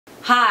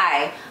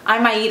Hi,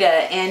 I'm Aida,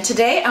 and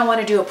today I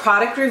want to do a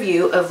product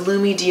review of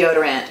Lume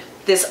Deodorant.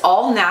 This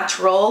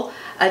all-natural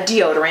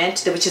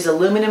deodorant, which is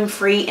aluminum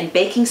free and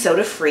baking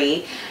soda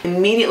free.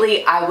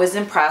 Immediately I was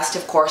impressed,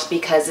 of course,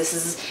 because this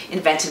is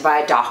invented by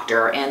a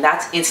doctor, and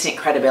that's instant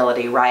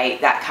credibility,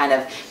 right? That kind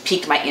of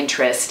piqued my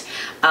interest.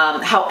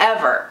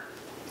 However,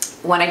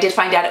 when I did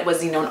find out it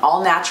was, an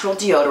all-natural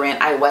deodorant,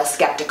 I was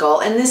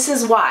skeptical, and this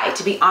is why.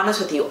 To be honest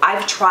with you,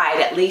 I've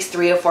tried at least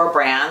 3 or 4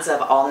 brands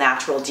of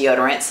all-natural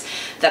deodorants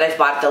that I've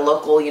bought at the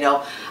local,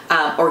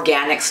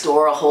 organic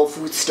store, a Whole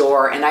Foods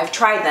store, and I've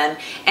tried them,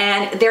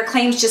 and their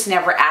claims just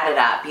never added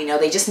up.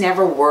 They just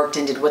never worked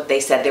and did what they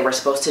said they were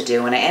supposed to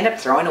do, and I end up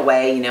throwing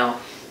away,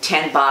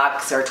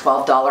 $10 or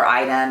 $12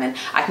 item, and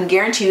I can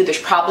guarantee you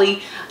there's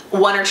probably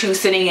 1 or 2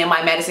 sitting in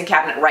my medicine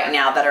cabinet right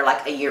now that are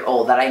like a year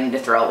old that I need to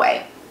throw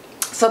away.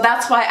 So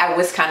that's why I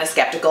was kind of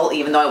skeptical,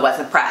 even though I was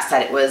impressed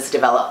that it was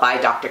developed by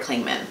Dr.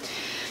 Klingman.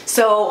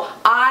 So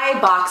I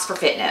box for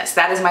fitness.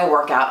 That is my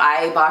workout.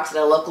 I box at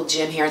a local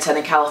gym here in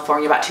Southern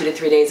California about 2 to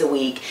 3 days a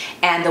week.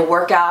 And the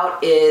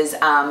workout is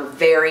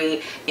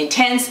very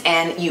intense,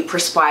 and you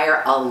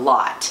perspire a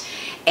lot.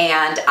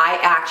 And I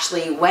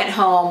actually went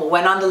home,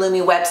 went on the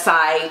Lume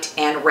website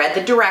and read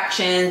the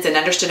directions and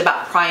understood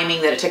about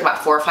priming, that it took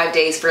about 4 or 5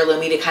 days for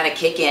Lume to kind of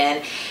kick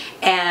in.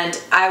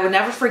 And I will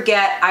never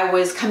forget, I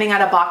was coming out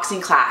of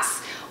boxing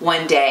class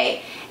one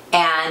day,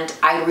 and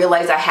I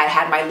realized I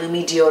had my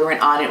Lume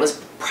deodorant on. It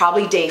was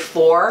probably day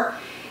 4,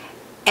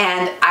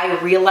 and I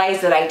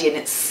realized that I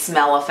didn't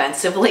smell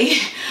offensively,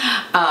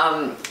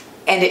 and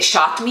it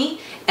shocked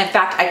me. In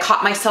fact, I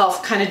caught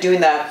myself kind of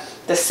doing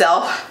the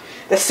self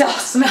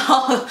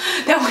smell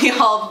that we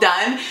all have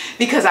done,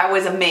 because I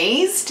was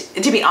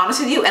amazed, to be honest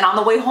with you. And on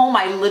the way home,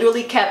 I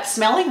literally kept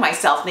smelling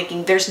myself,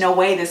 thinking there's no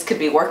way this could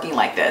be working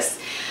like this.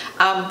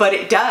 But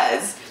it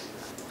does.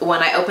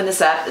 When I open this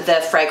up,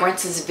 the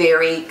fragrance is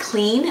very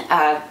clean,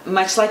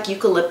 much like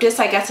eucalyptus.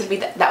 I guess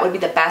that would be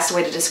the best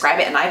way to describe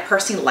it, and I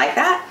personally like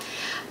that.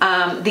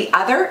 The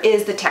other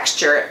is the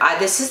texture.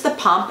 This is the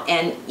pump,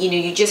 and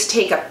you just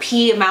take a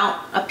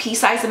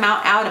pea-size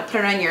amount out and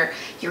put it on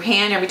your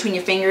hand or between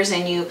your fingers,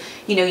 and you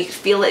can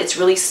feel it. It's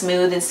really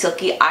smooth and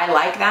silky. I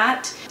like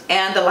that.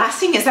 And the last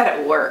thing is that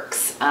it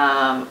works.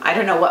 I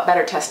don't know what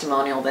better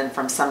testimonial than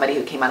from somebody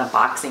who came out of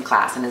boxing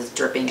class and is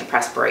dripping in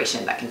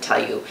perspiration that can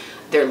tell you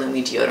their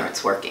Lume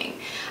deodorant's working.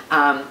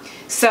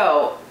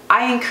 So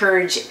I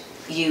encourage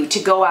you to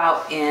go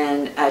out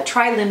and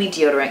try Lume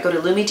deodorant. Go to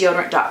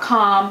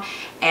lumedeodorant.com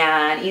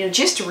and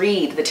just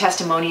read the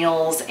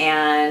testimonials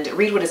and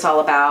read what it's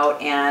all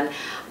about. And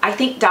I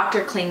think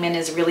Dr. Klingman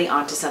is really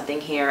onto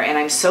something here, and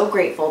I'm so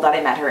grateful that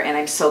I met her, and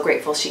I'm so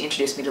grateful she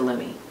introduced me to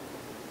Lume.